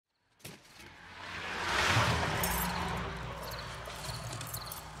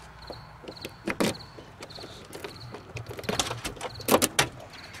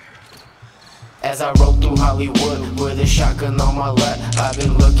as I roll through Hollywood with a shotgun on my lap. I've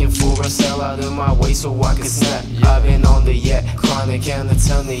been looking for a cell out of my way so I can snap. I've been on the chronic and the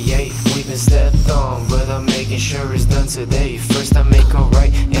ton of 8. We've been stepped on, but I'm making sure it's done today. First I make a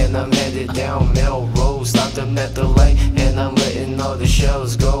right, and I'm headed down Melrose. Stopped them at the light, and I'm letting all the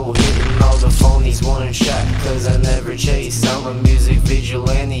shells go. Hitting all the phonies one shot, cause I never chase. I'm a music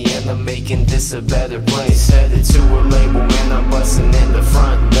vigilante, and I'm making this a better place. Headed to a label, and I'm busting in the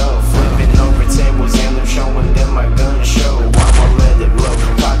front door. Flipping over tables, and I'm showing them my gun show. I'ma let it blow,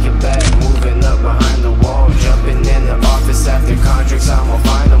 pocket back, moving up behind the wall. Jumping in the office after contracts, I'ma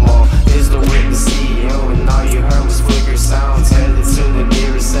find them all. Is the witness CEO, and all you heard was flicker sounds. Headed to the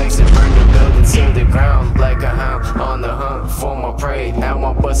nearest exit, burn the building to the ground. Like a hound on the hunt for my prey. Now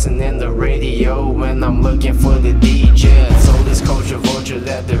I'm busting in the radio, and I'm looking for the DJ. Told this culture vulture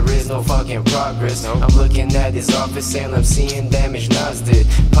that there is no fucking progress. I'm looking at his office, and I'm seeing damage Nas did.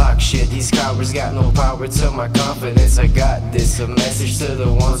 Pock shit, these cowards got no power to my confidence. I got this, a message to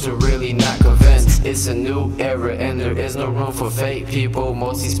the ones who really not convinced. It's a new era, and there is no room for fake people.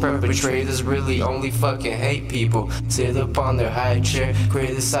 Most these perpetrators really only fucking hate people. Sit up on their high chair,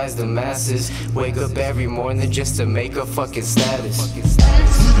 criticize the masses. Wake up every morning just to make a fucking status.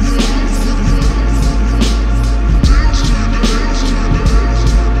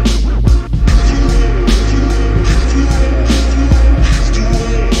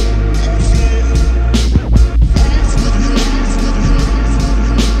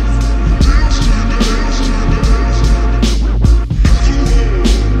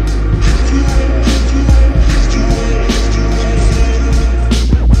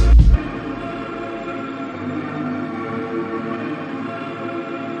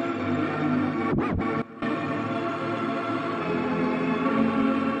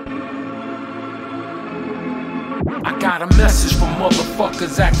 I got a message for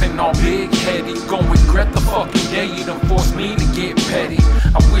motherfuckers acting all big-headed. Gon' regret the fucking day you done forced me to get petty.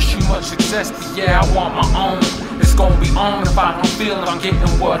 I wish you much success, but yeah, I want my own. It's gon' be on if I don't feel it, I'm getting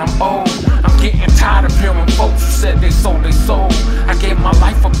what I'm owed. I'm getting tired of hearing folks who said they sold their soul. I gave my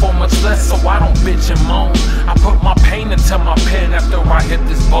life up for much less, so I don't bitch and moan. I put my pain into my pen after I hit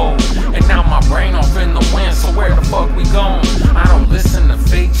this bowl. And now my brain off in the wind, so where the fuck we going? I don't listen to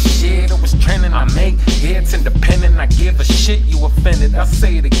fake shit, it was trending, I make hits independent. I give a shit, you offended, I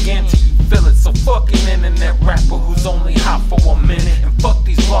say it again till you feel it. So fuck an internet rapper who's only hot for a minute. And fuck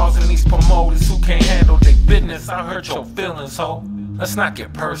these blogs and these promoters who can't handle their business. I hurt your feelings, ho, let's not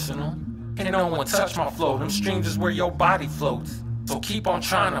get personal. Ain't no one touch my flow, them streams is where your body floats. So keep on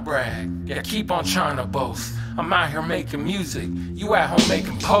trying to brag, yeah, keep on trying to boast. I'm out here making music, you at home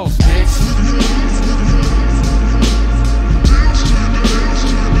making posts, bitch.